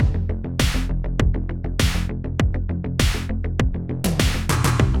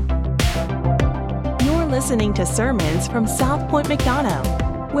listening to sermons from South Point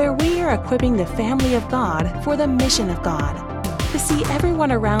McDonough, where we are equipping the family of God for the mission of God, to see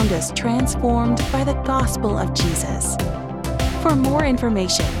everyone around us transformed by the gospel of Jesus. For more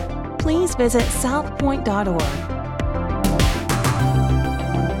information, please visit southpoint.org.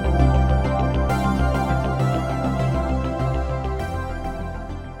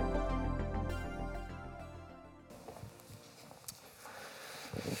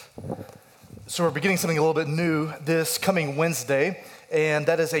 So we're beginning something a little bit new this coming Wednesday, and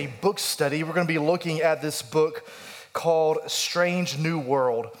that is a book study. We're going to be looking at this book called Strange New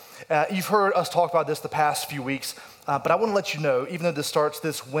World. You've heard us talk about this the past few weeks, but I want to let you know, even though this starts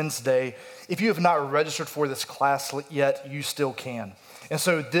this Wednesday, if you have not registered for this class yet, you still can. And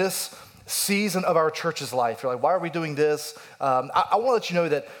so this season of our church's life, you're like, why are we doing this? I want to let you know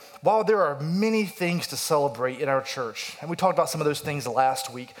that while there are many things to celebrate in our church, and we talked about some of those things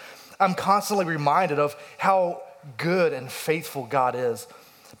last week, I'm constantly reminded of how good and faithful God is.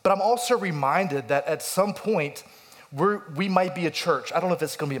 But I'm also reminded that at some point, we might be a church. I don't know if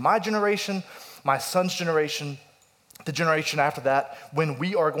it's going to be my generation, my son's generation, the generation after that, when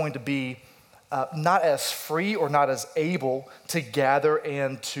we are going to be not as free or not as able to gather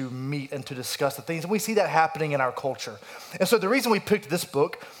and to meet and to discuss the things. And we see that happening in our culture. And so the reason we picked this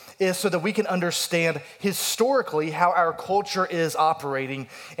book is so that we can understand historically how our culture is operating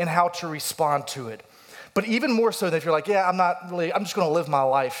and how to respond to it. But even more so than if you're like, I'm just going to live my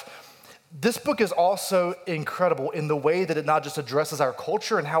life. This book is also incredible in the way that it not just addresses our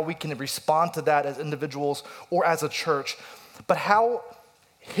culture and how we can respond to that as individuals or as a church, but how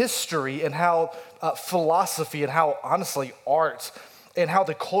history and how philosophy and how honestly art and how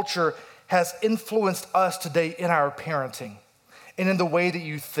the culture has influenced us today in our parenting. And in the way that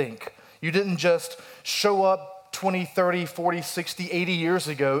you think. You didn't just show up 20, 30, 40, 60, 80 years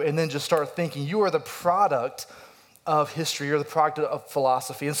ago and then just start thinking. You are the product of history. You're the product of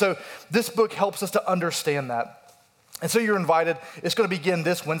philosophy. And so this book helps us to understand that. And so you're invited. It's going to begin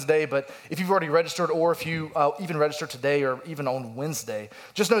this Wednesday, but if you've already registered or if you even registered today or even on Wednesday,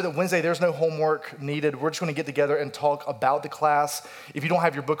 just know that Wednesday there's no homework needed. We're just going to get together and talk about the class. If you don't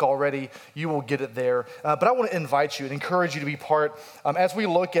have your book already, you will get it there. But I want to invite you and encourage you to be part as we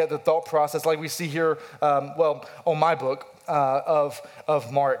look at the thought process like we see here, on my book,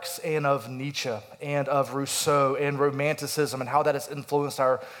 of Marx and of Nietzsche and of Rousseau and Romanticism and how that has influenced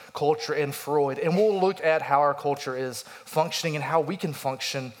our culture and Freud. And we'll look at how our culture is functioning and how we can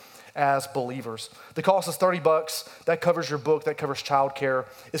function as believers. The cost is $30. That covers your book. That covers childcare.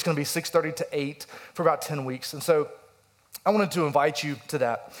 It's going to be 6:30 to 8 for about 10 weeks. And so I wanted to invite you to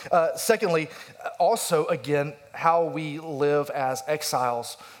that. Secondly, also, again, how we live as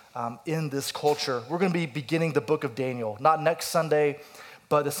exiles in this culture. We're going to be beginning the book of Daniel, not next Sunday,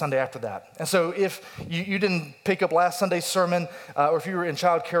 but the Sunday after that. And so if you didn't pick up last Sunday's sermon, or if you were in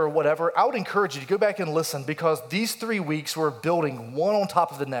childcare or whatever, I would encourage you to go back and listen, because these 3 weeks we're building one on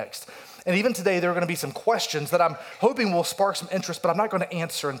top of the next. And even today, there are going to be some questions that I'm hoping will spark some interest, but I'm not going to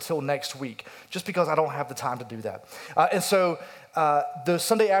answer until next week, just because I don't have the time to do that. And so the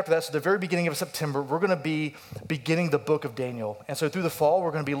Sunday after that, so the very beginning of September, we're going to be beginning the book of Daniel. And so through the fall,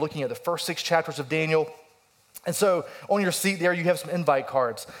 we're going to be looking at the first 6 chapters of Daniel. And so on your seat there, you have some invite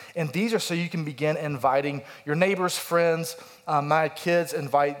cards. And these are so you can begin inviting your neighbors, friends. My kids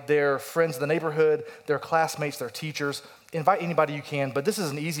invite their friends in the neighborhood, their classmates, their teachers. Invite anybody you can, but this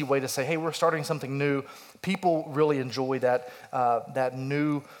is an easy way to say, hey, we're starting something new. People really enjoy that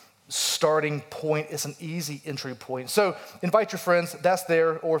new starting point. It's an easy entry point. So invite your friends. That's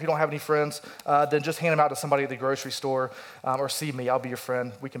there. Or if you don't have any friends, then just hand them out to somebody at the grocery store, or see me. I'll be your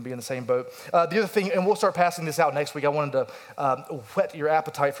friend. We can be in the same boat. The other thing, and we'll start passing this out next week. I wanted to whet your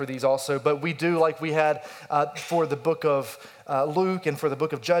appetite for these also. But we do, like we had for the book of Luke and for the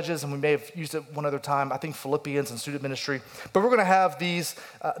book of Judges, and we may have used it one other time, I think Philippians and student ministry. But we're going to have these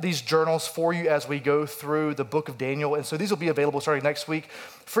journals for you as we go through the book of Daniel. And so these will be available starting next week,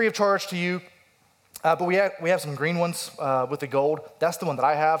 free of charge to you. But we have some green ones with the gold. That's the one that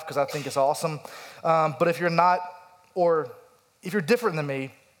I have because I think it's awesome. But if you're not, or if you're different than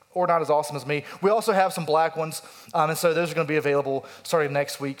me, or not as awesome as me, we also have some black ones, and so those are going to be available starting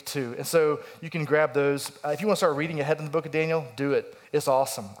next week too. And so you can grab those. If you want to start reading ahead in the book of Daniel, do it. It's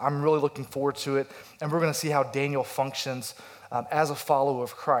awesome. I'm really looking forward to it, and we're going to see how Daniel functions as a follower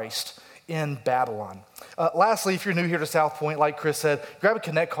of Christ in Babylon. Lastly, if you're new here to South Point, like Chris said, grab a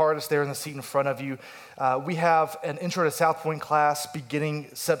Connect card. It's there in the seat in front of you. We have an Intro to South Point class beginning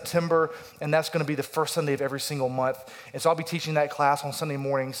September, and that's going to be the first Sunday of every single month. And so I'll be teaching that class on Sunday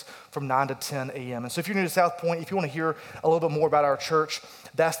mornings from 9 to 10 a.m. And so if you're new to South Point, if you want to hear a little bit more about our church,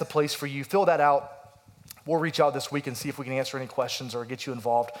 that's the place for you. Fill that out. we'll reach out this week and see if we can answer any questions or get you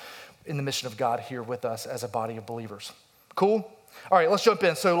involved in the mission of God here with us as a body of believers. Cool? All right, let's jump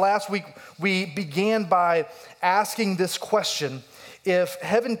in. So last week, we began by asking this question: if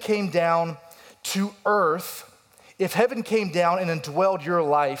heaven came down to earth, if heaven came down and indwelled your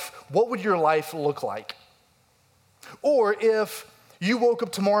life, what would your life look like? Or if you woke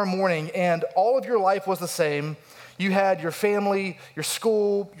up tomorrow morning and all of your life was the same, you had your family, your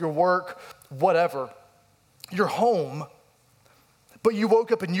school, your work, whatever, your home, but you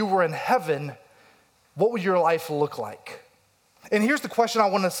woke up and you were in heaven, what would your life look like? And here's the question I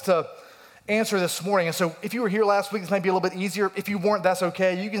want us to answer this morning. And so if you were here last week, this might be a little bit easier. If you weren't, that's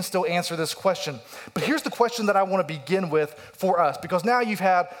okay. You can still answer this question. But here's the question that I want to begin with for us, because now you've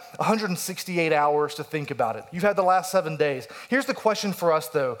had 168 hours to think about it. You've had the last 7 days. Here's the question for us,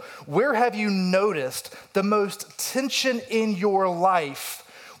 though. Where have you noticed the most tension in your life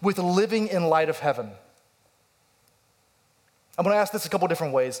with living in light of heaven? I'm going to ask this a couple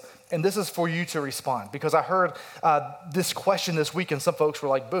different ways, and this is for you to respond, because I heard this question this week, and some folks were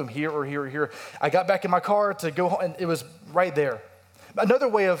like, boom, here or here or here. I got back in my car to go home, and it was right there. Another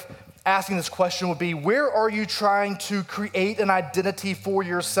way of asking this question would be, where are you trying to create an identity for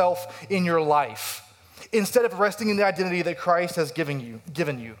yourself in your life, instead of resting in the identity that Christ has given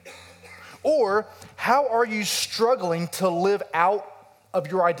you? Or how are you struggling to live out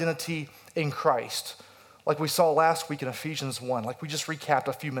of your identity in Christ? Like we saw last week in Ephesians 1, like we just recapped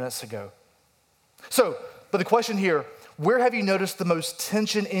a few minutes ago. So, but the question here, where have you noticed the most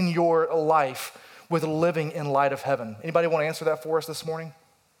tension in your life with living in light of heaven? Anybody want to answer that for us this morning?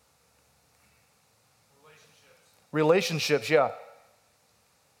 Relationships, yeah.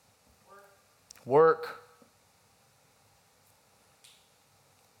 Work.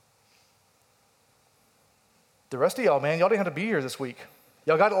 The rest of y'all, man, y'all didn't have to be here this week.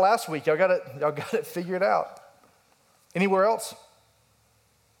 Y'all got it last week. Y'all got it figured out. Anywhere else?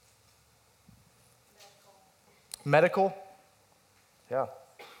 Medical? Yeah.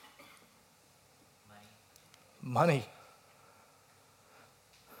 Money.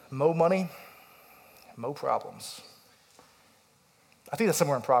 Mo money, mo problems. I think that's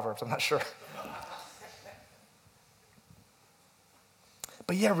somewhere in Proverbs. I'm not sure.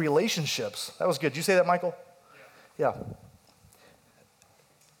 But yeah, relationships. That was good. Did you say that, Michael? Yeah.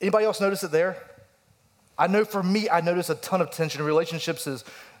 Anybody else notice it there? I know for me, I notice a ton of tension. Relationships is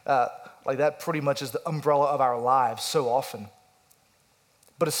like that pretty much is the umbrella of our lives so often.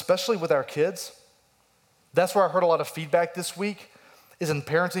 But especially with our kids, that's where I heard a lot of feedback this week, is in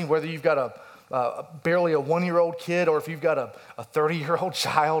parenting, whether you've got barely a 1-year-old kid or if you've got a 30-year-old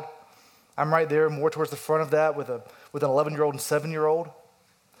child. I'm right there more towards the front of that with an 11-year-old and 7-year-old.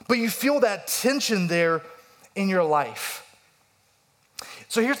 But you feel that tension there in your life.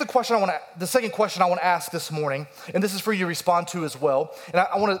 So here's the second question I want to ask this morning, and this is for you to respond to as well. And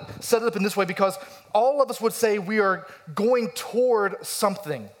I want to set it up in this way because all of us would say we are going toward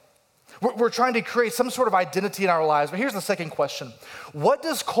something. We're trying to create some sort of identity in our lives. But here's the second question. What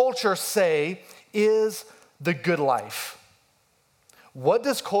does culture say is the good life? What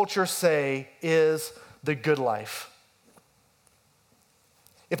does culture say is the good life?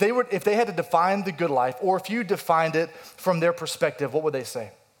 If they had to define the good life, or if you defined it from their perspective, what would they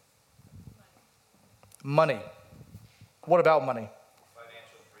say? Money. What about money?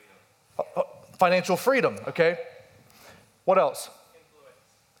 Financial freedom. Financial freedom, okay. What else?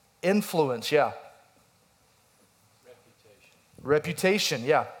 Influence, yeah. Reputation,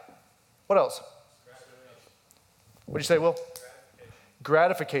 yeah. What else? What'd you say, Will?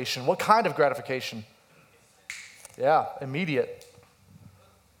 Gratification. What kind of gratification? Yeah, immediate.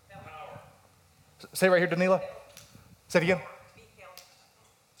 Say right here, Danila. Say it again.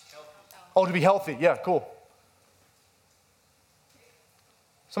 Oh, to be healthy. Yeah, cool.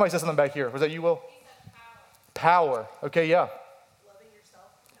 Somebody said something back here. Was that you, Will? Power. Okay, yeah.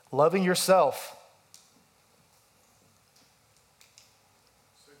 Loving yourself.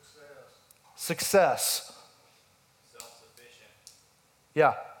 Success. Self-sufficient.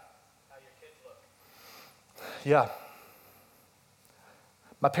 Yeah. How your kids look. Yeah.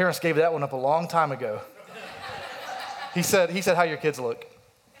 My parents gave that one up a long time ago. He said how your kids look.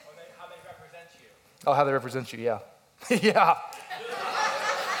 How they represent you. Oh, how they represent you, yeah. Yeah.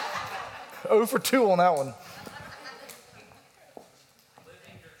 0 for 2 on that one.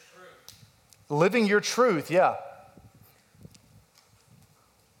 Living your truth. Living your truth, yeah.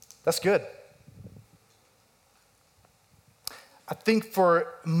 That's good. I think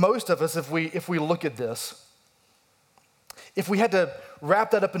for most of us, if we look at this, if we had to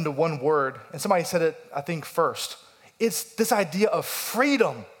wrap that up into one word, and somebody said it, I think, first, it's this idea of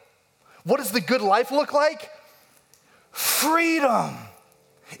freedom. What does the good life look like? Freedom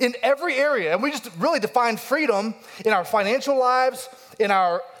in every area. And we just really define freedom in our financial lives, in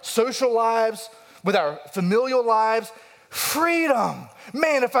our social lives, with our familial lives. Freedom.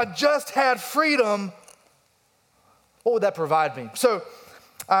 Man, if I just had freedom, what would that provide me? So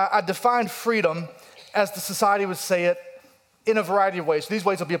I defined freedom as the society would say it in a variety of ways. So these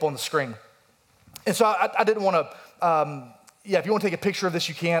ways will be up on the screen. And so I didn't want to, if you want to take a picture of this,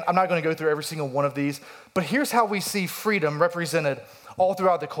 you can. I'm not going to go through every single one of these. But here's how we see freedom represented all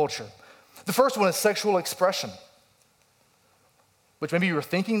throughout the culture. The first one is sexual expression, which maybe you were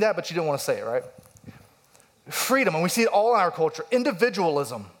thinking that, but you didn't want to say it, right? Freedom, and we see it all in our culture.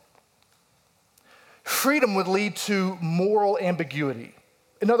 Individualism. Freedom would lead to moral ambiguity.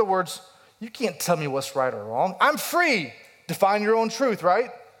 In other words, you can't tell me what's right or wrong. I'm free. Define your own truth, right?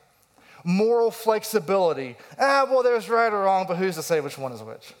 Moral flexibility. Well, there's right or wrong, but who's to say which one is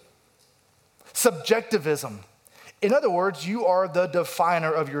which? Subjectivism. In other words, you are the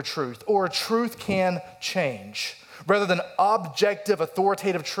definer of your truth, or truth can change. Rather than objective,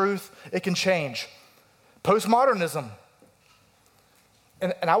 authoritative truth, it can change. Postmodernism.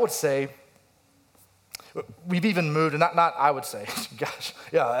 And I would say, we've even moved, and not I would say, gosh,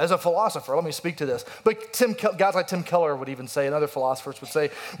 yeah, as a philosopher, let me speak to this. But guys like Tim Keller would even say, and other philosophers would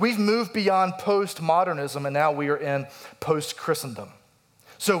say, we've moved beyond postmodernism, and now we are in post-Christendom.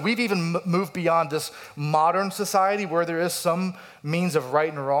 So we've even moved beyond this modern society where there is some means of right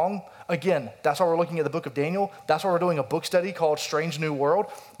and wrong. Again, that's why we're looking at the book of Daniel. That's why we're doing a book study called Strange New World,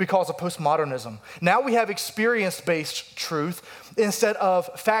 because of postmodernism. Now we have experience-based truth instead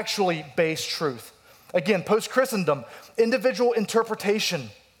of factually based truth. Again, post-Christendom, individual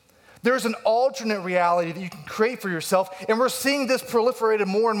interpretation. There's an alternate reality that you can create for yourself, and we're seeing this proliferated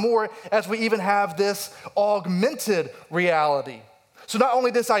more and more as we even have this augmented reality. So not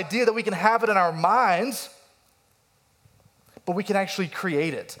only this idea that we can have it in our minds, but we can actually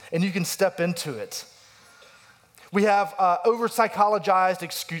create it, and you can step into it. We have over-psychologized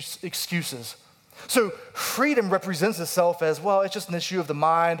excuses. So freedom represents itself as, well, it's just an issue of the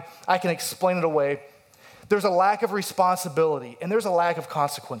mind. I can explain it away. There's a lack of responsibility, and there's a lack of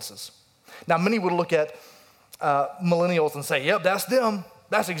consequences. Now, many would look at millennials and say, yep, that's them.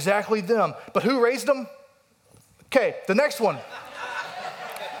 That's exactly them. But who raised them? Okay, the next one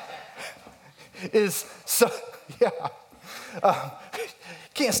is,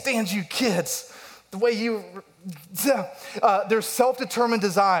 can't stand you kids. The way you, there's self-determined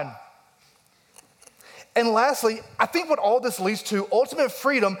design. And lastly, I think what all this leads to, ultimate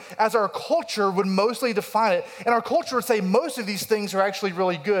freedom as our culture would mostly define it. And our culture would say most of these things are actually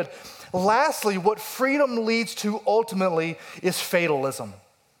really good. Lastly, what freedom leads to ultimately is fatalism.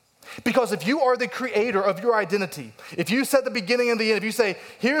 Because if you are the creator of your identity, if you set the beginning and the end, if you say,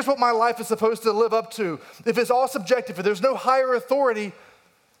 here's what my life is supposed to live up to, if it's all subjective, if there's no higher authority,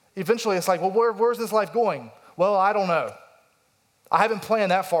 eventually it's like, well, where's this life going? Well, I don't know. I haven't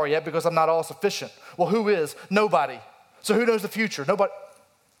planned that far yet because I'm not all sufficient. Well, who is? Nobody. So who knows the future? Nobody.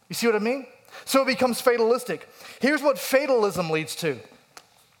 You see what I mean? So it becomes fatalistic. Here's what fatalism leads to.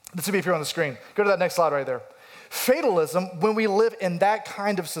 This will be if you're on the screen. Go to that next slide right there. Fatalism, when we live in that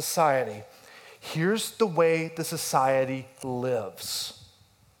kind of society, here's the way the society lives.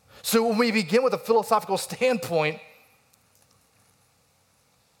 So when we begin with a philosophical standpoint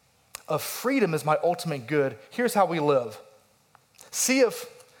of freedom is my ultimate good, here's how we live.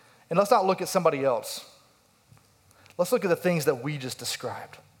 And let's not look at somebody else. Let's look at the things that we just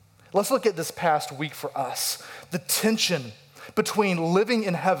described. Let's look at this past week for us, the tension between living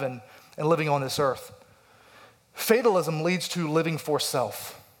in heaven and living on this earth. Fatalism leads to living for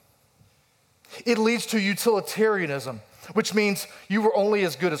self. It leads to utilitarianism, which means you are only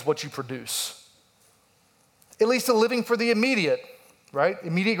as good as what you produce. It leads to living for the immediate, right?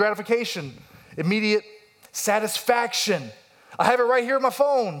 Immediate gratification, immediate satisfaction. I have it right here on my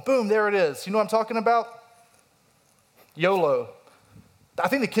phone. Boom, there it is. You know what I'm talking about? YOLO. I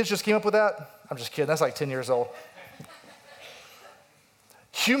think the kids just came up with that. I'm just kidding. That's like 10 years old.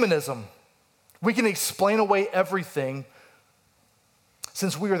 Humanism. We can explain away everything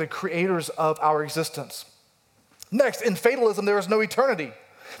since we are the creators of our existence. Next, in fatalism, there is no eternity.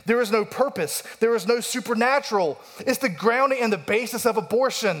 There is no purpose. There is no supernatural. It's the grounding and the basis of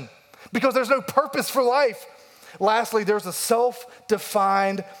abortion because there's no purpose for life. Lastly, there's a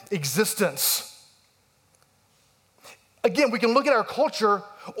self-defined existence. Again, we can look at our culture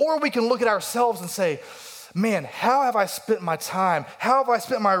or we can look at ourselves and say, man, how have I spent my time? How have I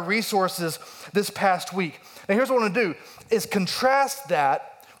spent my resources this past week? And here's what I want to do is contrast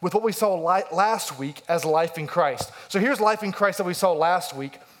that with what we saw last week as life in Christ. So here's life in Christ that we saw last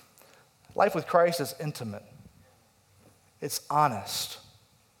week. Life with Christ is intimate. It's honest,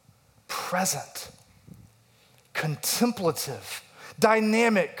 present, contemplative,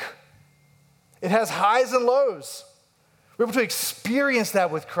 dynamic. It has highs and lows. We're able to experience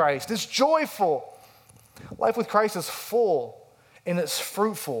that with Christ. It's joyful. Life with Christ is full and it's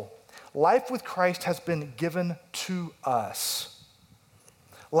fruitful. Life with Christ has been given to us.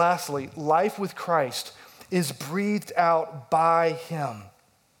 Lastly, life with Christ is breathed out by him.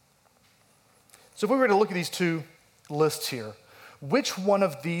 So if we were to look at these two lists here, which one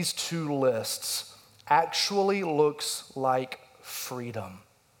of these two lists actually looks like freedom?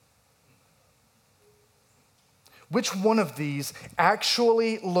 Which one of these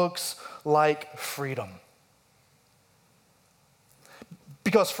actually looks like freedom?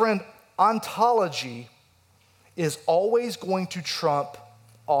 Because, friend, ontology is always going to trump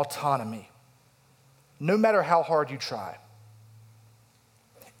autonomy, no matter how hard you try.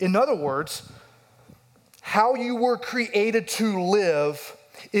 In other words, how you were created to live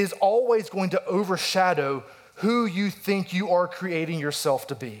is always going to overshadow who you think you are creating yourself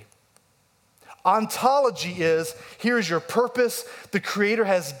to be. Ontology is, here's your purpose. The Creator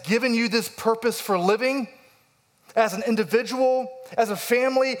has given you this purpose for living as an individual, as a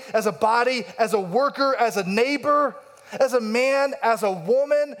family, as a body, as a worker, as a neighbor, as a man, as a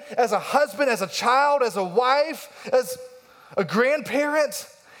woman, as a husband, as a child, as a wife, as a grandparent.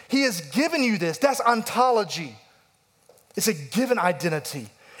 He has given you this. That's ontology. It's a given identity.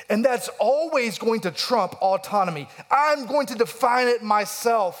 And that's always going to trump autonomy. I'm going to define it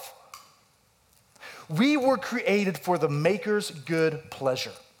myself. We were created for the Maker's good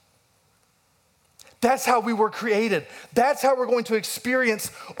pleasure. That's how we were created. That's how we're going to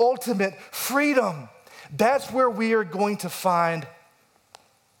experience ultimate freedom. That's where we are going to find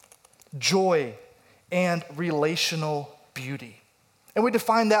joy and relational beauty. And we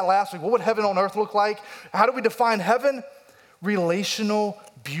defined that last week. What would heaven on earth look like? How do we define heaven? Relational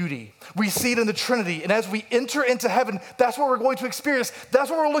beauty. We see it in the Trinity. And as we enter into heaven, that's what we're going to experience. That's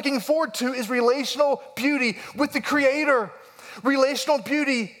what we're looking forward to, is relational beauty with the Creator. Relational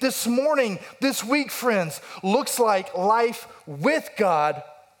beauty this morning, this week, friends, looks like life with God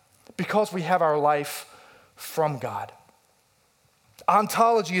because we have our life from God.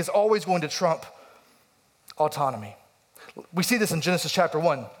 Ontology is always going to trump autonomy. We see this in Genesis chapter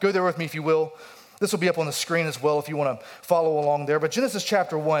 1. Go there with me if you will. This will be up on the screen as well if you want to follow along there. But Genesis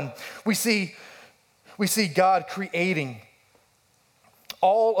chapter 1, we see God creating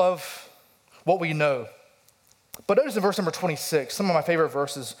all of what we know. But notice in verse number 26, some of my favorite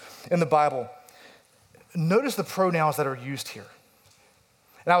verses in the Bible. Notice the pronouns that are used here.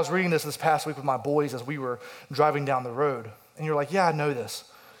 And I was reading this past week with my boys as we were driving down the road. And you're like, yeah, I know this.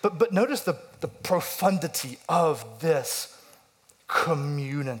 But notice the profundity of this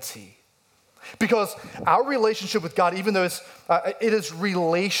community. Because our relationship with God, even though it is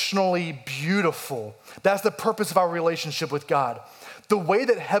relationally beautiful, that's the purpose of our relationship with God. The way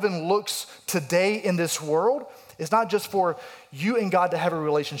that heaven looks today in this world is not just for you and God to have a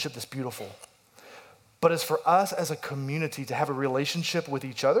relationship that's beautiful, but it's for us as a community to have a relationship with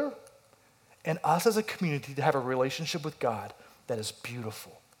each other and us as a community to have a relationship with God that is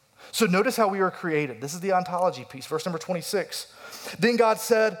beautiful. So notice how we are created. This is the ontology piece, verse number 26. Then God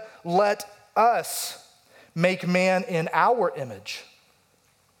said, let us make man in our image,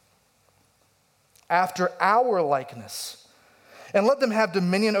 after our likeness, and let them have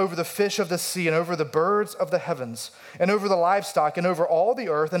dominion over the fish of the sea and over the birds of the heavens and over the livestock and over all the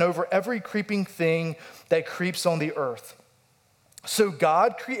earth and over every creeping thing that creeps on the earth. So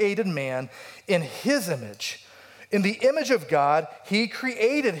God created man in his image. In the image of God, he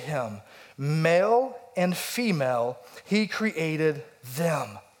created him. Male and female, he created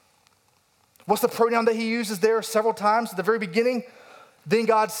them. What's the pronoun that he uses there several times at the very beginning? Then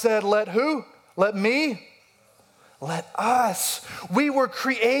God said, let who? Let me? Let us. We were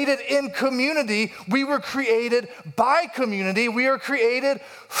created in community. We were created by community. We are created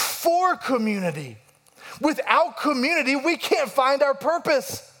for community. Without community, we can't find our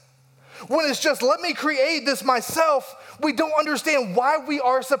purpose. When it's just, let me create this myself, we don't understand why we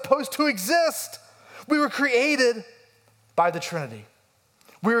are supposed to exist. We were created by the Trinity.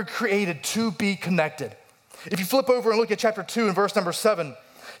 We were created to be connected. If you flip over and look at chapter 2 and verse number 7,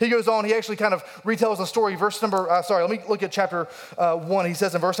 he goes on, he actually kind of retells the story. Let me look at chapter 1. He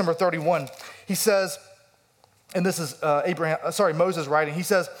says in verse number 31, he says, and this is Moses writing, he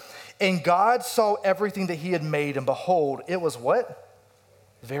says, and God saw everything that he had made, and behold, it was what?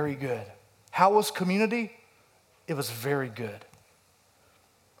 Very good. How was community? It was very good.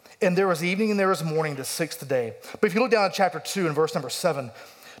 And there was evening and there was morning, the sixth day. But if you look down at chapter 2 and verse number 7,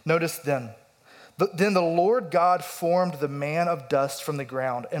 Notice then. Then the Lord God formed the man of dust from the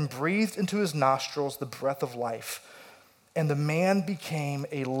ground and breathed into his nostrils the breath of life, and the man became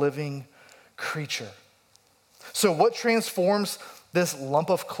a living creature. So what transforms this lump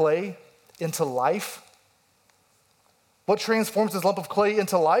of clay into life? What transforms this lump of clay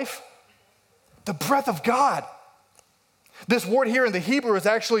into life? The breath of God. This word here in the Hebrew is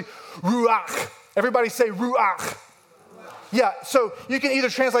actually ruach. Everybody say ruach. Yeah, so you can either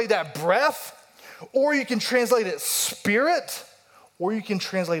translate that breath, or you can translate it spirit, or you can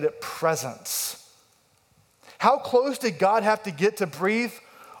translate it presence. How close did God have to get to breathe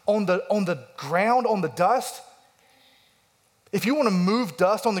on the ground, on the dust? If you want to move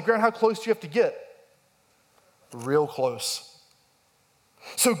dust on the ground, how close do you have to get? Real close.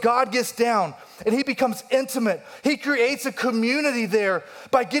 So God gets down and he becomes intimate. He creates a community there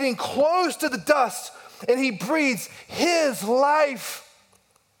by getting close to the dust, and he breathes his life.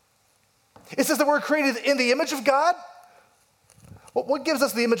 It says that we're created in the image of God. Well, what gives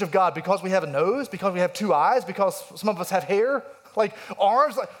us the image of God? Because we have a nose? Because we have two eyes? Because some of us have hair? Like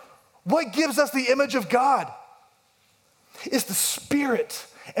arms? What gives us the image of God? It's the Spirit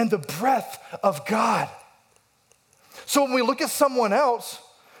and the breath of God. So when we look at someone else,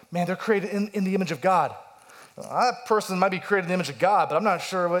 man, they're created in the image of God. That person might be created in the image of God, but I'm not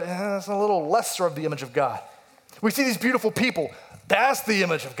sure. It's a little lesser of the image of God. We see these beautiful people. That's the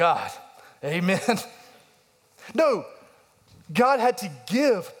image of God. Amen. No, God had to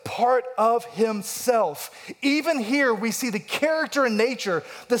give part of himself. Even here, we see the character and nature,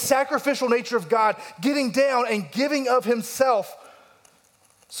 the sacrificial nature of God getting down and giving of himself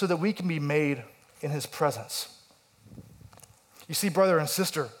so that we can be made in his presence. You see, brother and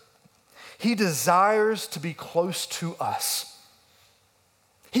sister, he desires to be close to us.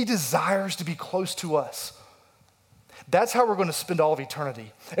 He desires to be close to us. That's how we're going to spend all of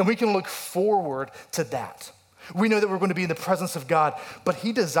eternity. And we can look forward to that. We know that we're going to be in the presence of God, but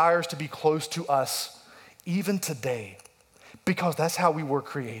he desires to be close to us even today, because that's how we were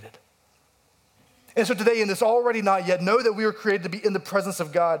created. And so today, in this already not yet, know that we were created to be in the presence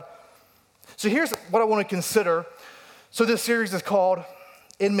of God. So here's what I want to consider. So this series is called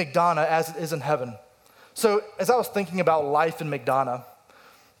In Magdala as It Is in Heaven. So as I was thinking about life in Magdala,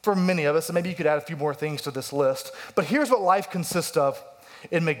 for many of us, and maybe you could add a few more things to this list, but here's what life consists of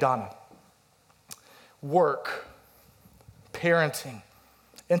in Magdala: work, parenting,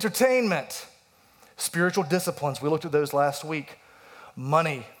 entertainment, spiritual disciplines. We looked at those last week.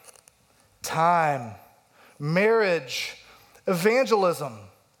 Money, time, marriage, evangelism,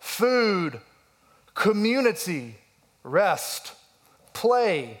 food, community, rest,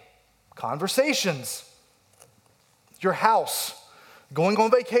 play, conversations, your house, going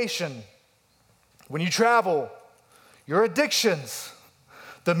on vacation, when you travel, your addictions,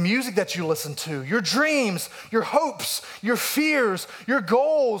 the music that you listen to, your dreams, your hopes, your fears, your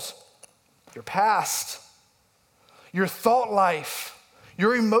goals, your past, your thought life,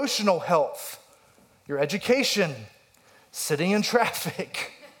 your emotional health, your education, sitting in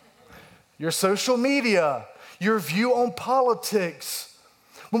traffic, your social media, your view on politics.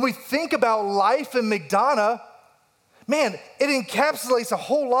 When we think about life in Magdala, man, it encapsulates a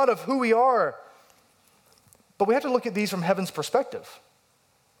whole lot of who we are. But we have to look at these from heaven's perspective.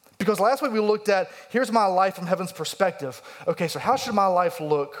 Because last week we looked at, here's my life from heaven's perspective. Okay, so how should my life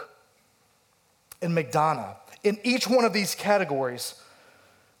look in Magdala? In each one of these categories,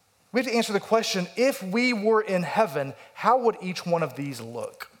 we have to answer the question, if we were in heaven, how would each one of these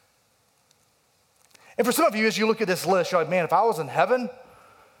look? And for some of you, as you look at this list, you're like, man, if I was in heaven,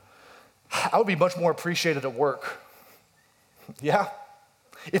 I would be much more appreciated at work. Yeah.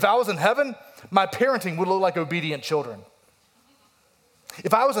 If I was in heaven, my parenting would look like obedient children.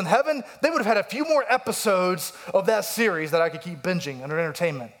 If I was in heaven, they would have had a few more episodes of that series that I could keep binging under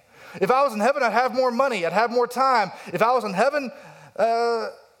entertainment. If I was in heaven, I'd have more money. I'd have more time. If I was in heaven,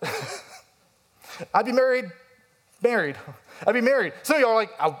 I'd be married. I'd be married. Some of y'all are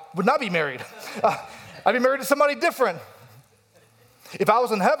like, I would not be married. I'd be married to somebody different. If I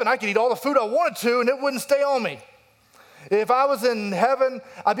was in heaven, I could eat all the food I wanted to and it wouldn't stay on me. If I was in heaven,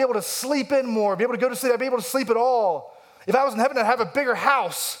 I'd be able to sleep in more, be able to go to sleep, I'd be able to sleep at all. If I was in heaven, I'd have a bigger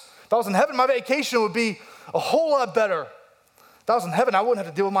house. If I was in heaven, my vacation would be a whole lot better. If I was in heaven, I wouldn't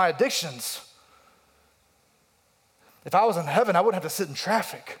have to deal with my addictions. If I was in heaven, I wouldn't have to sit in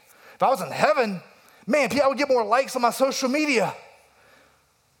traffic. If I was in heaven, man, I would get more likes on my social media.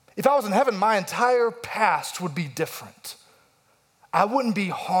 If I was in heaven, my entire past would be different. I wouldn't be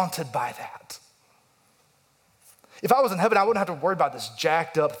haunted by that. If I was in heaven, I wouldn't have to worry about this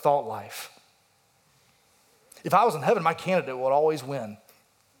jacked up thought life. If I was in heaven, my candidate would always win.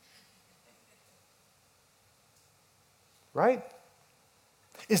 right?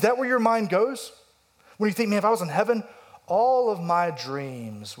 Is that where your mind goes? When you think, man, if I was in heaven, all of my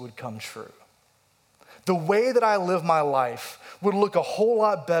dreams would come true. The way that I live my life would look a whole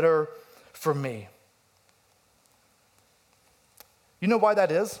lot better for me. You know why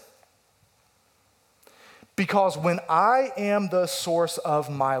that is? Because when I am the source of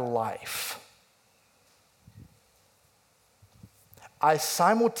my life, I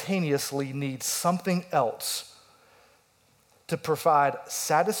simultaneously need something else to provide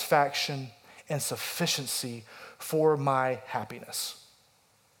satisfaction and sufficiency for my happiness.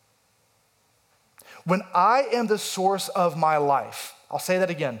 When I am the source of my life, I'll say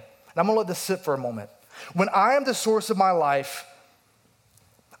that again, and I'm gonna let this sit for a moment. When I am the source of my life,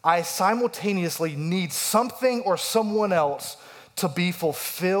 I simultaneously need something or someone else to be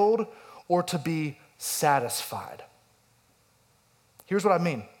fulfilled or to be satisfied. Here's what I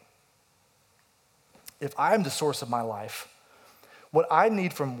mean. If I am the source of my life, what I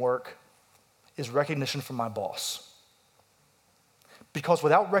need from work is recognition from my boss. Because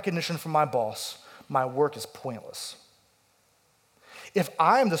without recognition from my boss, my work is pointless. If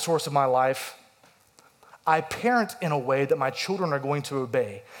I am the source of my life, I parent in a way that my children are going to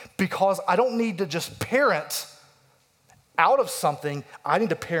obey. Because I don't need to just parent out of something, I need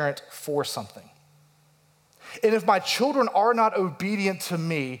to parent for something. And if my children are not obedient to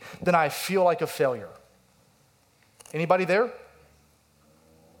me, then I feel like a failure. Anybody there?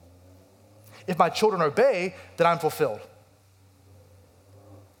 If my children obey, then I'm fulfilled.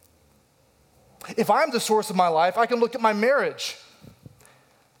 If I'm the source of my life, I can look at my marriage.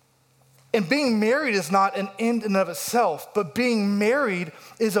 And being married is not an end in and of itself, but being married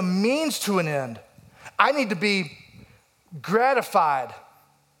is a means to an end. I need to be gratified.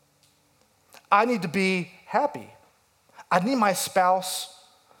 I need to be happy. I need my spouse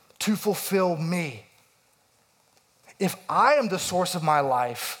to fulfill me. If I am the source of my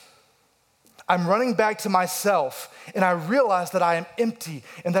life, I'm running back to myself and I realize that I am empty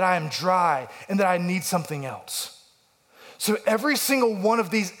and that I am dry and that I need something else. So every single one of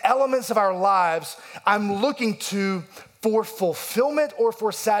these elements of our lives, I'm looking to for fulfillment or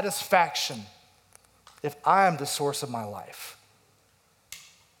for satisfaction if I am the source of my life.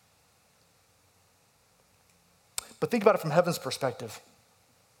 But think about it from heaven's perspective.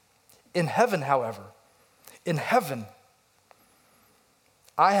 In heaven, however,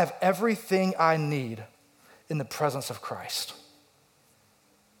 I have everything I need in the presence of Christ.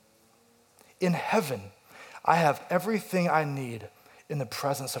 In heaven, I have everything I need in the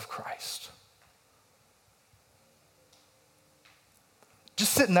presence of Christ.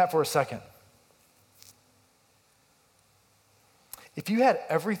 Just sit in that for a second. If you had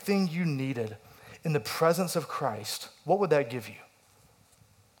everything you needed in the presence of Christ, what would that give you?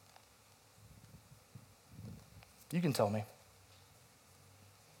 You can tell me.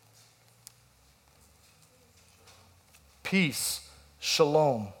 Peace,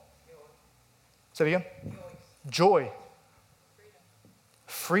 shalom. Say it again. Joy.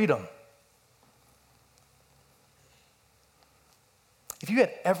 Freedom. If you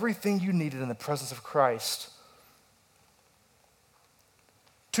had everything you needed in the presence of Christ,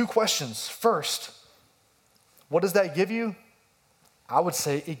 two questions. First, what does that give you? I would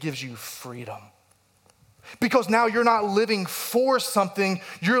say it gives you freedom. Because now you're not living for something,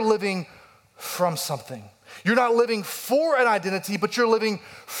 you're living from something. You're not living for an identity, but you're living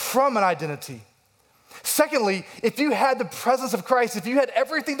from an identity. Secondly, if you had the presence of Christ, if you had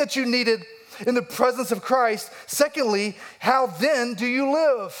everything that you needed in the presence of Christ, secondly, how then do you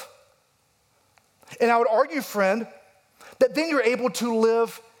live? And I would argue, friend, that then you're able to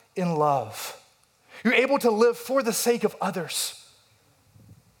live in love. You're able to live for the sake of others.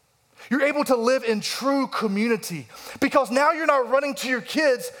 You're able to live in true community because now you're not running to your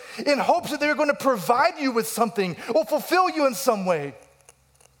kids in hopes that they're going to provide you with something or fulfill you in some way.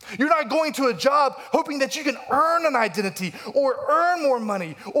 You're not going to a job hoping that you can earn an identity or earn more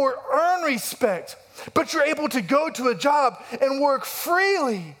money or earn respect, but you're able to go to a job and work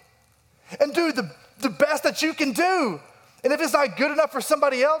freely and do the best that you can do. And if it's not good enough for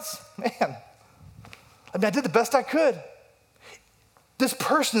somebody else, man, I did the best I could. This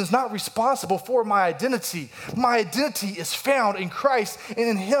person is not responsible for my identity. My identity is found in Christ and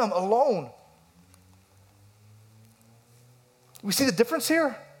in Him alone. We see the difference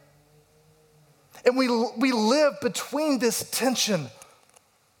here? And we live between this tension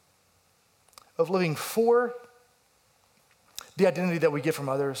of living for the identity that we get from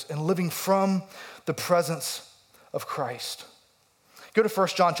others and living from the presence of Christ. Go to 1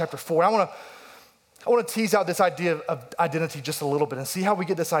 John chapter 4. I want to tease out this idea of identity just a little bit and see how we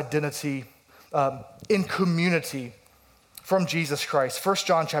get this identity in community from Jesus Christ. 1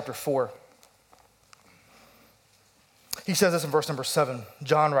 John chapter 4. He says this in verse number 7.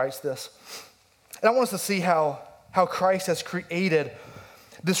 John writes this. And I want us to see how Christ has created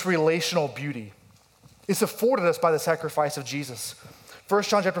this relational beauty. It's afforded us by the sacrifice of Jesus. 1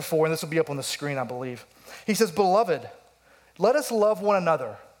 John chapter 4, and this will be up on the screen, I believe. He says, "Beloved, let us love one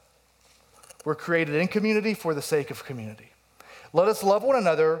another. We're created in community for the sake of community. Let us love one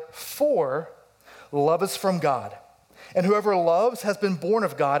another, for love is from God. And whoever loves has been born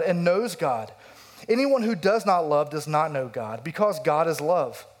of God and knows God. Anyone who does not love does not know God, because God is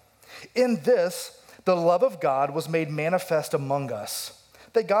love. In this, the love of God was made manifest among us,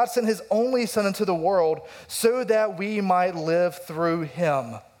 that God sent his only Son into the world so that we might live through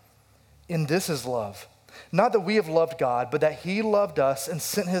him. In this is love. Not that we have loved God, but that he loved us and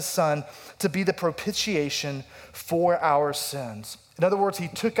sent his Son to be the propitiation for our sins." In other words, he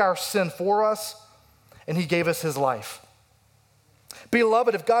took our sin for us and he gave us his life.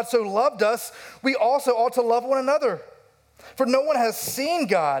 "Beloved, if God so loved us, we also ought to love one another. For no one has seen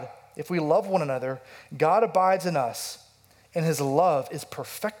God. If we love one another, God abides in us, and his love is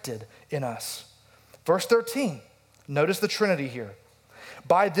perfected in us." Verse 13, notice the Trinity here.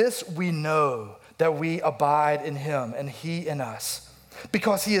 "By this we know that we abide in him and he in us,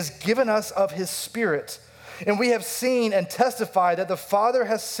 because he has given us of his Spirit. And we have seen and testified that the Father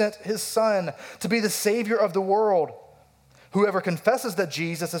has sent his Son to be the Savior of the world. Whoever confesses that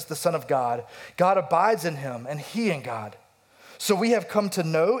Jesus is the Son of God, God abides in him and he in God. So we have come to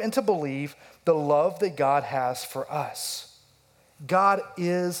know and to believe the love that God has for us. God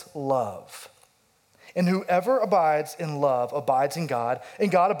is love. And whoever abides in love abides in God, and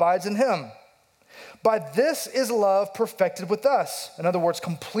God abides in him. By this is love perfected with us," in other words,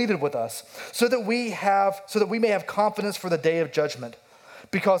 completed with us, so that we may have confidence for the day of judgment.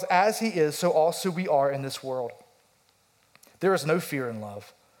 Because as he is, so also we are in this world. There is no fear in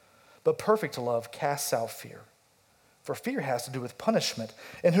love, but perfect love casts out fear. For fear has to do with punishment,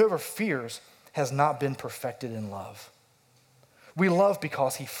 and whoever fears has not been perfected in love. We love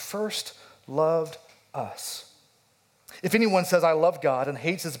because he first loved us. If anyone says, "I love God," and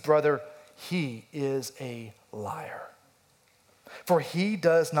hates his brother, he is a liar. For he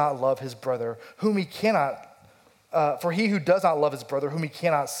does not love his brother, whom he cannot. For he who does not love his brother, whom he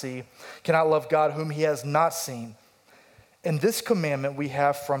cannot see, cannot love God, whom he has not seen. And this commandment we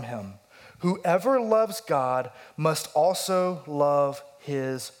have from him: whoever loves God must also love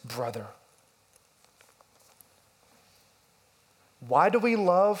his brother. Why do we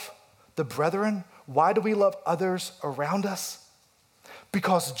love the brethren? Why do we love others around us?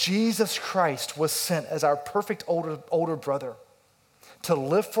 Because Jesus Christ was sent as our perfect older brother to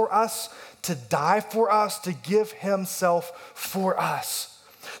live for us, to die for us, to give himself for us.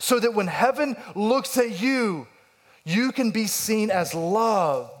 So that when heaven looks at you, you can be seen as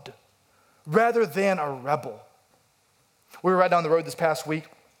loved rather than a rebel. We were right down the road this past week,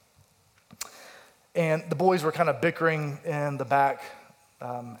 and the boys were kind of bickering in the back.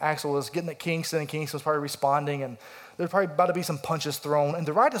 Axel was getting at Kingston, and Kingston was probably responding, and there's probably about to be some punches thrown. And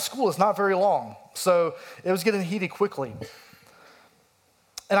the ride to school is not very long, so it was getting heated quickly.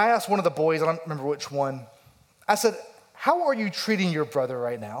 And I asked one of the boys, I don't remember which one, I said, "How are you treating your brother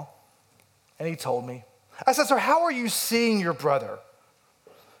right now?" And he told me. I said, "So how are you seeing your brother?"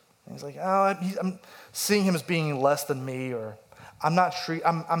 And he's like, "Oh, I'm seeing him as being less than me, or I'm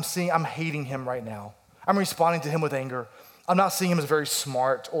hating him right now. I'm responding to him with anger. I'm not seeing him as very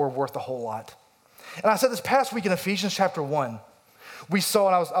smart or worth a whole lot." And I said this past week in Ephesians chapter 1, we saw,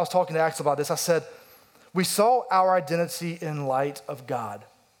 and I was talking to Axel about this, I said, we saw our identity in light of God.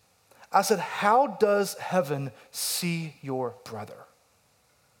 I said, how does heaven see your brother?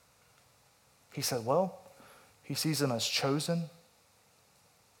 He said, well, he sees him as chosen.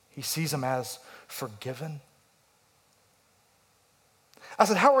 He sees him as forgiven. I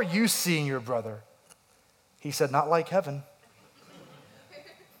said, how are you seeing your brother? He said, not like heaven.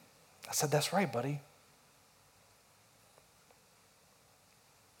 I said, that's right, buddy.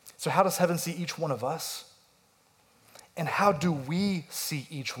 So how does heaven see each one of us? And how do we see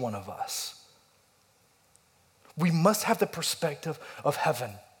each one of us? We must have the perspective of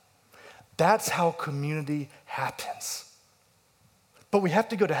heaven. That's how community happens. But we have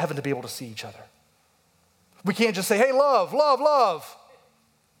to go to heaven to be able to see each other. We can't just say, hey, love, love, love.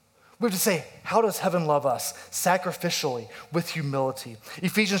 We have to say, how does heaven love us? Sacrificially, with humility.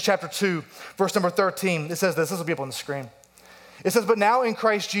 Ephesians chapter 2, verse number 13, it says this. This will be up on the screen. It says, but now in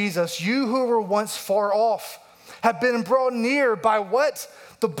Christ Jesus, you who were once far off have been brought near by what?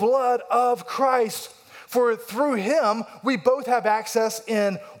 The blood of Christ. For through him, we both have access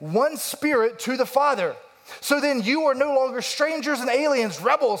in one spirit to the Father. So then you are no longer strangers and aliens,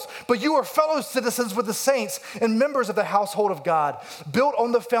 rebels, but you are fellow citizens with the saints and members of the household of God, built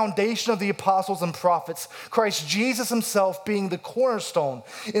on the foundation of the apostles and prophets, Christ Jesus himself being the cornerstone,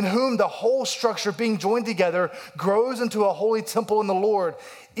 in whom the whole structure being joined together grows into a holy temple in the Lord.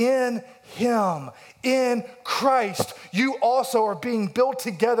 In him, in Christ, you also are being built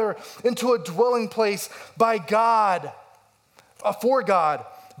together into a dwelling place by God, for God,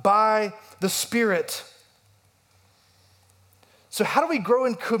 by the Spirit. So how do we grow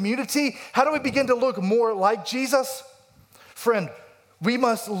in community? How do we begin to look more like Jesus? Friend, we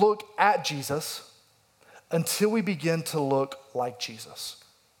must look at Jesus until we begin to look like Jesus.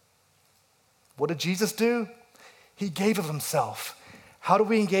 What did Jesus do? He gave of himself. How do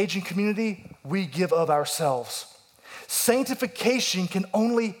we engage in community? We give of ourselves. Sanctification can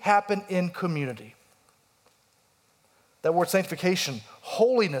only happen in community. That word sanctification,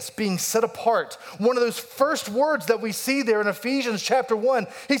 holiness, being set apart. One of those first words that we see there in Ephesians chapter 1,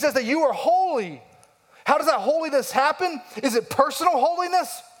 he says that you are holy. How does that holiness happen? Is it personal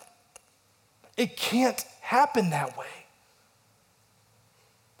holiness? It can't happen that way.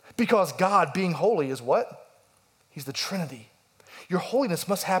 Because God being holy is what? He's the Trinity. Your holiness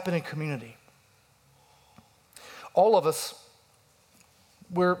must happen in community. All of us,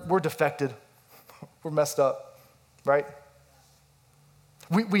 we're defected. We're messed up, right?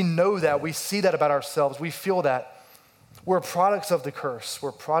 We know that. We see that about ourselves. We feel that. We're products of the curse.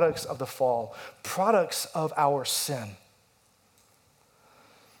 We're products of the fall, products of our sin.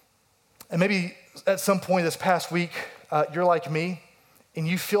 And maybe at some point this past week, you're like me, and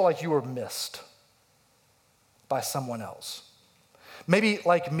you feel like you were missed by someone else. Maybe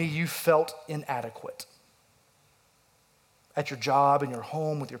like me, you felt inadequate at your job, in your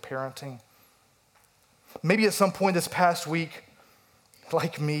home, with your parenting. Maybe at some point this past week,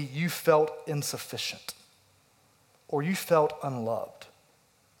 like me, you felt insufficient, or you felt unloved,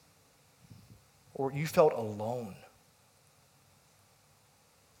 or you felt alone.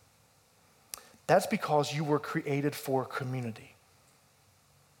 That's because you were created for community.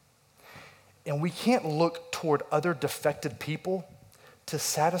 And we can't look toward other defected people to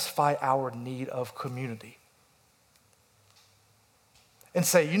satisfy our need of community. And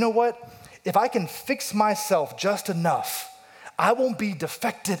say, you know what? If I can fix myself just enough, I won't be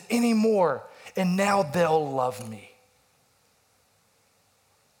defected anymore, and now they'll love me.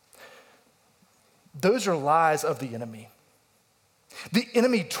 Those are lies of the enemy. The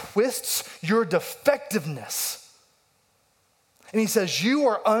enemy twists your defectiveness, and he says, you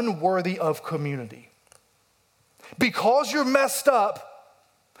are unworthy of community. Because you're messed up,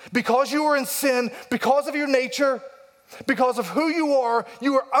 because you are in sin, because of your nature, because of who you are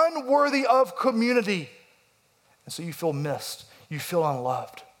unworthy of community. And so you feel missed, you feel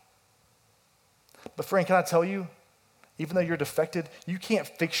unloved. But friend, can I tell you, even though you're defected, you can't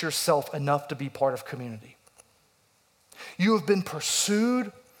fix yourself enough to be part of community. You have been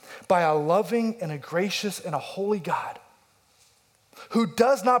pursued by a loving and a gracious and a holy God who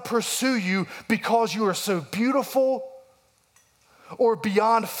does not pursue you because you are so beautiful or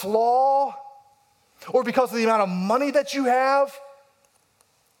beyond flaw or because of the amount of money that you have.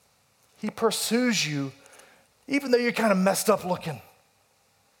 He pursues you even though you're kind of messed up looking.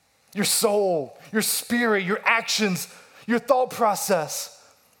 Your soul, your spirit, your actions, your thought process.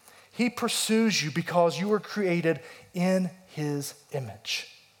 He pursues you because you were created in his image.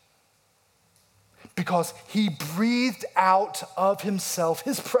 Because he breathed out of himself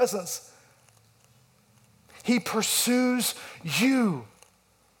his presence. He pursues you.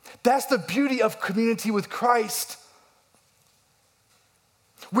 That's the beauty of community with Christ.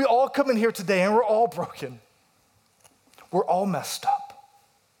 We all come in here today and we're all broken. We're all messed up.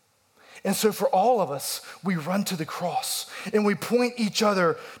 And so for all of us, we run to the cross and we point each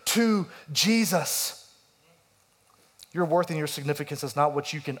other to Jesus. Your worth and your significance is not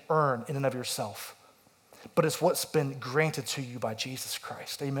what you can earn in and of yourself, but it's what's been granted to you by Jesus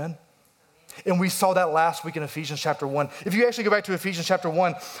Christ. Amen? And we saw that last week in Ephesians chapter 1. If you actually go back to Ephesians chapter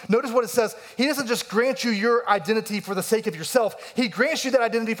 1, notice what it says. He doesn't just grant you your identity for the sake of yourself. He grants you that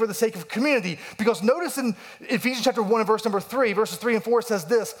identity for the sake of community. Because notice in Ephesians chapter 1 and verse number 3, verses 3 and 4, it says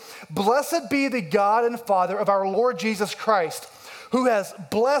this: "Blessed be the God and Father of our Lord Jesus Christ, who has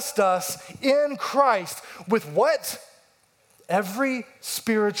blessed us in Christ with" what? Every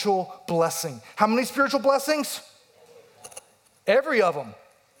spiritual blessing. How many spiritual blessings? Every of them.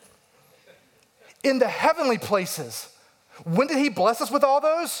 In the heavenly places. When did he bless us with all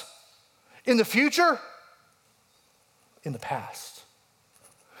those? In the future? In the past.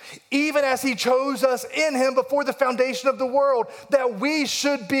 Even as he chose us in him before the foundation of the world, that we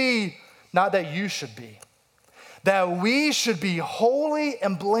should be, not that you should be, that we should be holy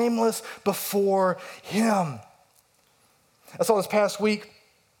and blameless before him. I saw this past week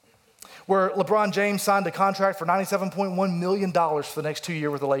where LeBron James signed a contract for $97.1 million for the next 2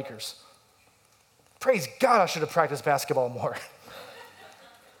 years with the Lakers. Praise God, I should have practiced basketball more.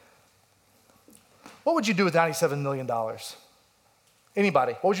 What would you do with $97 million?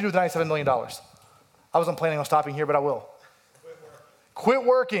 Anybody, what would you do with $97 million? I wasn't planning on stopping here, but I will. Quit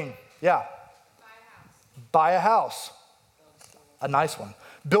working. Yeah. Buy a house. A nice one.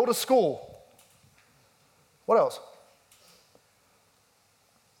 Build a school. What else?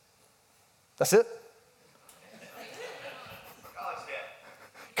 That's it? College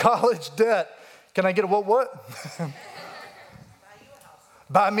debt. College debt. Can I get a what?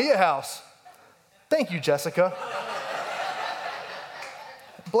 Buy me a house. Thank you, Jessica.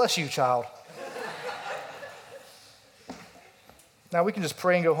 Bless you, child. Now we can just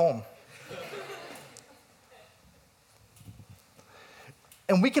pray and go home.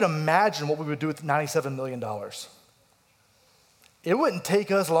 And we can imagine what we would do with $97 million. It wouldn't take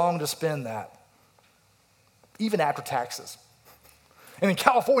us long to spend that, even after taxes. And in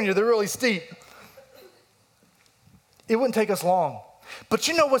California, they're really steep. It wouldn't take us long. But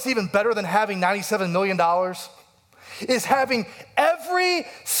you know what's even better than having $97 million? Is having every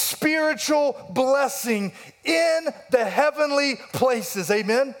spiritual blessing in the heavenly places.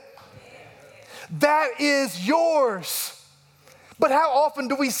 Amen? That is yours. But how often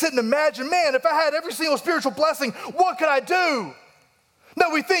do we sit and imagine, man, if I had every single spiritual blessing, what could I do? No,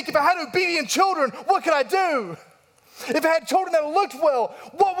 we think, if I had obedient children, what could I do? If I had children that looked well,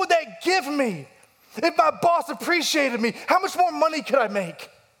 what would that give me? If my boss appreciated me, how much more money could I make?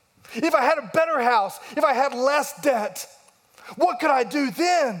 If I had a better house, if I had less debt, what could I do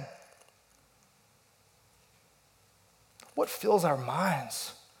then? What fills our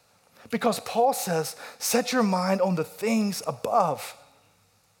minds? Because Paul says, set your mind on the things above.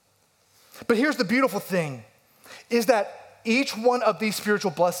 But here's the beautiful thing, is that each one of these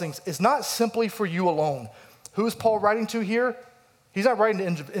spiritual blessings is not simply for you alone. Who is Paul writing to here? He's not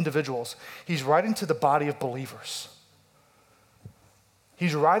writing to individuals. He's writing to the body of believers.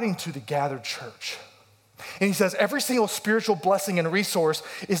 He's writing to the gathered church. And he says every single spiritual blessing and resource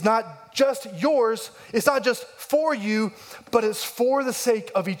is not just yours, it's not just for you, but it's for the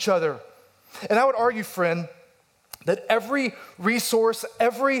sake of each other. And I would argue, friend, that every resource,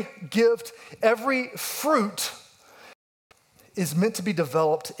 every gift, every fruit is meant to be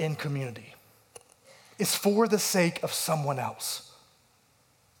developed in community. It's for the sake of someone else.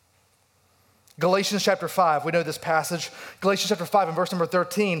 Galatians chapter 5, we know this passage. Galatians chapter 5 and verse number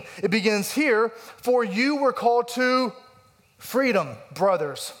 13. It begins here, for you were called to freedom,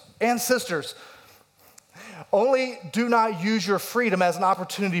 brothers and sisters. Only do not use your freedom as an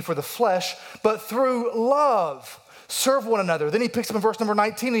opportunity for the flesh, but through love, serve one another. Then he picks up in verse number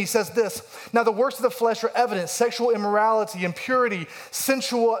 19 and he says this, now the works of the flesh are evident, sexual immorality, impurity,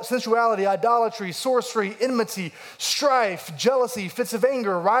 sensuality, idolatry, sorcery, enmity, strife, jealousy, fits of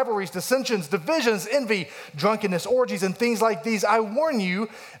anger, rivalries, dissensions, divisions, envy, drunkenness, orgies, and things like these. I warn you,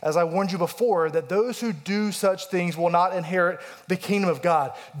 as I warned you before, that those who do such things will not inherit the kingdom of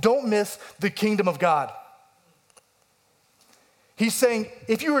God. Don't miss the kingdom of God. He's saying,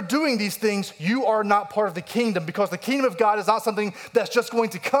 if you are doing these things, you are not part of the kingdom, because the kingdom of God is not something that's just going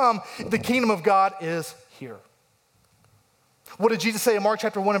to come. The kingdom of God is here. What did Jesus say in Mark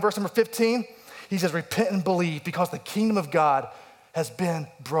chapter 1 and verse number 15? He says, repent and believe, because the kingdom of God has been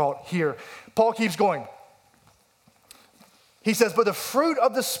brought here. Paul keeps going. He says, but the fruit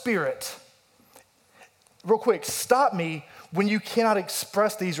of the Spirit, real quick, stop me when you cannot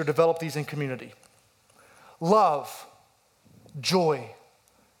express these or develop these in community. Love, joy,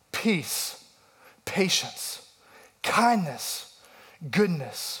 peace, patience, kindness,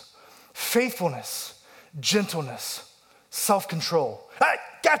 goodness, faithfulness, gentleness, self-control. I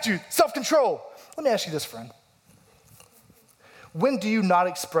got you, self-control. Let me ask you this, friend. When do you not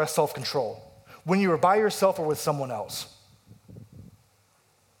express self-control? When you are by yourself or with someone else?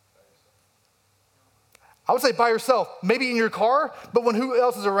 I would say by yourself, maybe in your car, but when who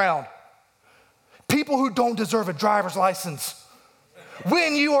else is around? People who don't deserve a driver's license.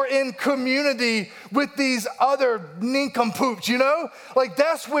 When you are in community with these other nincompoops, you know? Like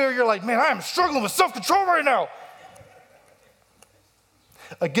that's where you're like, man, I am struggling with self-control right now.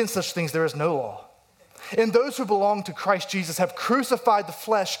 Against such things there is no law. And those who belong to Christ Jesus have crucified the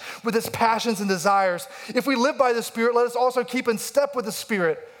flesh with its passions and desires. If we live by the Spirit, let us also keep in step with the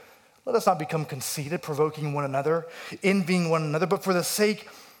Spirit. Let us not become conceited, provoking one another, envying one another, but for the sake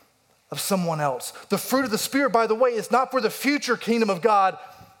of someone else. The fruit of the Spirit, by the way, is not for the future kingdom of God.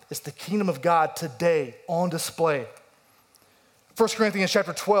 It's the kingdom of God today on display. 1 Corinthians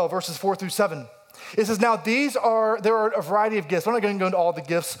chapter 12, verses 4 through 7. It says, now there are a variety of gifts. I'm not going to go into all the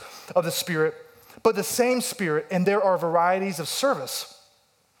gifts of the Spirit, but the same Spirit, and there are varieties of service,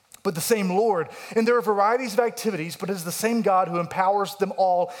 but the same Lord. And there are varieties of activities, but it is the same God who empowers them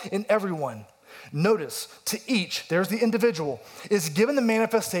all in everyone. Notice, to each, there's the individual, is given the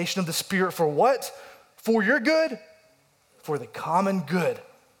manifestation of the Spirit for what? For your good, for the common good.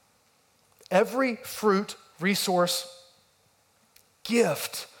 Every fruit, resource,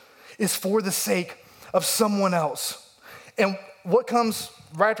 gift is for the sake of someone else. And what comes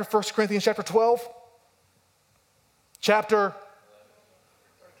right after 1 Corinthians chapter 12? Chapter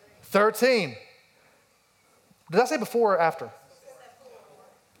 13. Did I say before or after?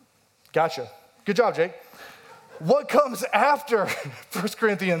 Gotcha. Good job, Jake. What comes after 1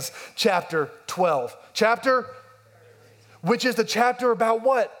 Corinthians chapter 12? Which is the chapter about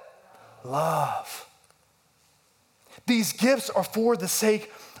what? Love. These gifts are for the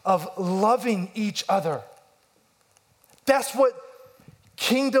sake of loving each other. That's what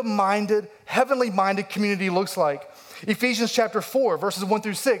kingdom-minded, heavenly-minded community looks like. Ephesians chapter 4, verses 1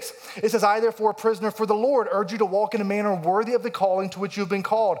 through 6, it says, I, therefore, a prisoner for the Lord, urge you to walk in a manner worthy of the calling to which you have been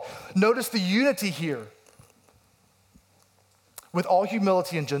called. Notice the unity here. With all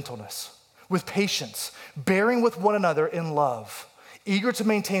humility and gentleness, with patience, bearing with one another in love, eager to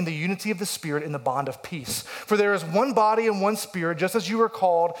maintain the unity of the Spirit in the bond of peace. For there is one body and one Spirit, just as you were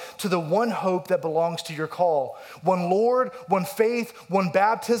called to the one hope that belongs to your call. One Lord, one faith, one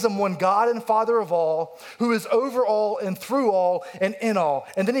baptism, one God and Father of all, who is over all and through all and in all.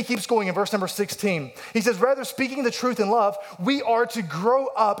 And then he keeps going in verse number 16. He says, rather speaking the truth in love, we are to grow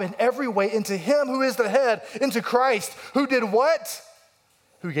up in every way into him who is the head, into Christ, who did what?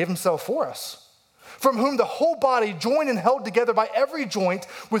 Who gave himself for us. From whom the whole body, joined and held together by every joint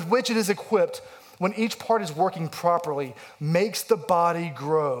with which it is equipped, when each part is working properly, makes the body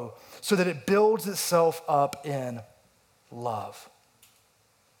grow so that it builds itself up in love.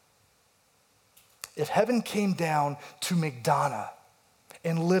 If heaven came down to McDonough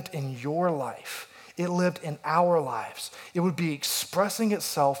and lived in your life, it lived in our lives, it would be expressing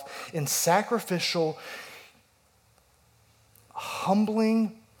itself in sacrificial,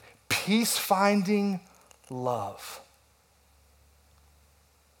 humbling, peace-finding love.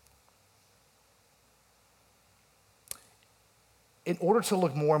 In order to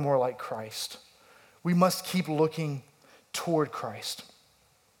look more and more like Christ, we must keep looking toward Christ.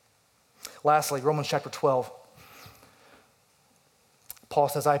 Lastly, Romans chapter 12. Paul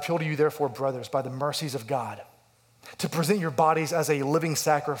says, I appeal to you, therefore, brothers, by the mercies of God, to present your bodies as a living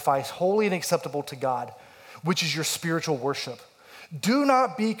sacrifice, holy and acceptable to God, which is your spiritual worship. Do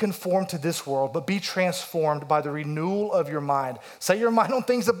not be conformed to this world, but be transformed by the renewal of your mind. Set your mind on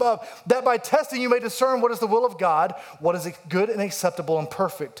things above, that by testing you may discern what is the will of God, what is good and acceptable and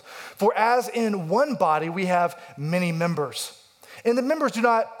perfect. For as in one body we have many members, and the members do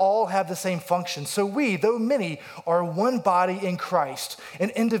not all have the same function. So we, though many, are one body in Christ,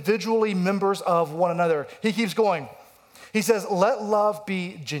 and individually members of one another. He keeps going. He says, let love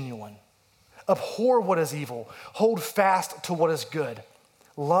be genuine. Abhor what is evil. Hold fast to what is good.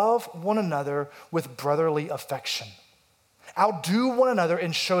 Love one another with brotherly affection. Outdo one another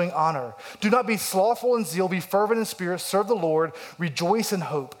in showing honor. Do not be slothful in zeal. Be fervent in spirit. Serve the Lord. Rejoice in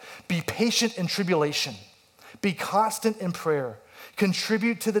hope. Be patient in tribulation. Be constant in prayer.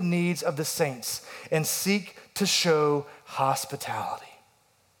 Contribute to the needs of the saints and seek to show hospitality.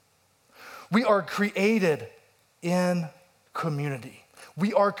 We are created in community.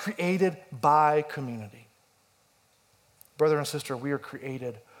 We are created by community. Brother and sister, we are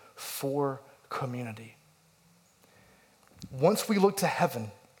created for community. Once we look to heaven,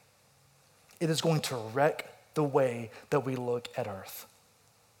 it is going to wreck the way that we look at earth.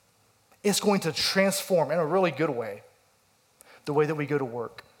 It's going to transform in a really good way the way that we go to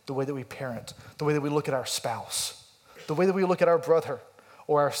work, the way that we parent, the way that we look at our spouse, the way that we look at our brother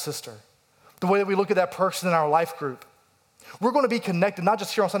or our sister, the way that we look at that person in our life group. We're going to be connected, not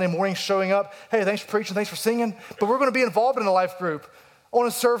just here on Sunday morning showing up, hey, thanks for preaching, thanks for singing, but we're going to be involved in a life group, on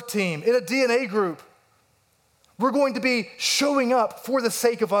a serve team, in a DNA group. We're going to be showing up for the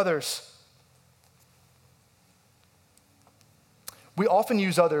sake of others. We often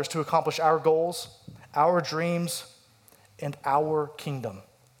use others to accomplish our goals, our dreams, and our kingdom.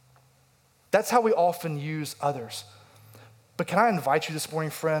 That's how we often use others. But can I invite you this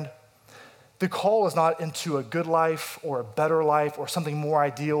morning, friend? The call is not into a good life or a better life or something more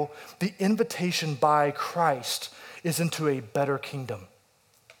ideal. The invitation by Christ is into a better kingdom.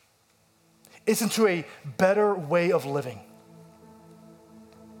 It's into a better way of living.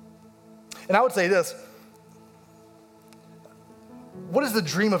 And I would say this, what is the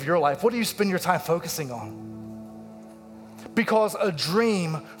dream of your life? What do you spend your time focusing on? Because a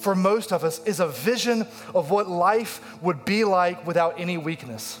dream for most of us is a vision of what life would be like without any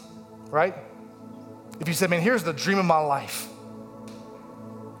weakness, right? If you said, man, here's the dream of my life.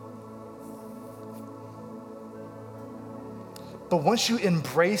 But once you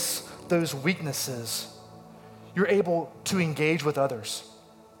embrace those weaknesses, you're able to engage with others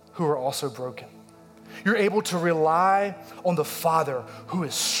who are also broken. You're able to rely on the Father who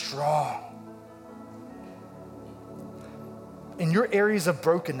is strong. And your areas of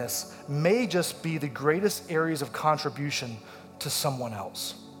brokenness may just be the greatest areas of contribution to someone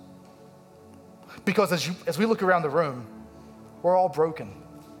else. Because as we look around the room, we're all broken.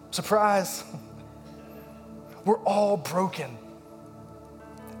 Surprise! We're all broken.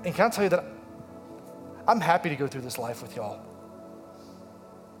 And can I tell you that I'm happy to go through this life with y'all.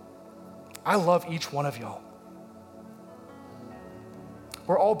 I love each one of y'all.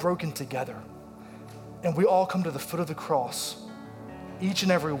 We're all broken together. And we all come to the foot of the cross each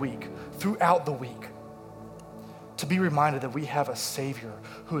and every week, throughout the week, to be reminded that we have a Savior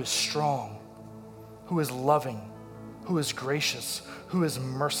who is strong, who is loving, who is gracious, who is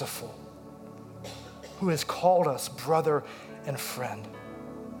merciful, who has called us brother and friend.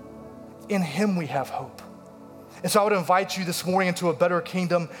 In him we have hope. And so I would invite you this morning into a better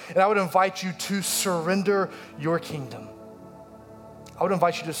kingdom, and I would invite you to surrender your kingdom. I would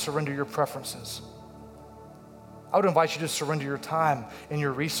invite you to surrender your preferences. I would invite you to surrender your time and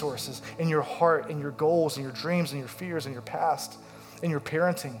your resources and your heart and your goals and your dreams and your fears and your past and your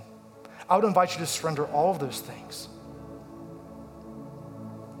parenting. I would invite you to surrender all of those things.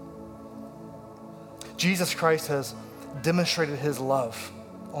 Jesus Christ has demonstrated his love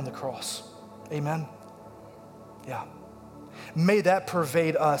on the cross. Amen? Yeah. May that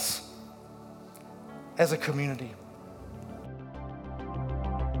pervade us as a community.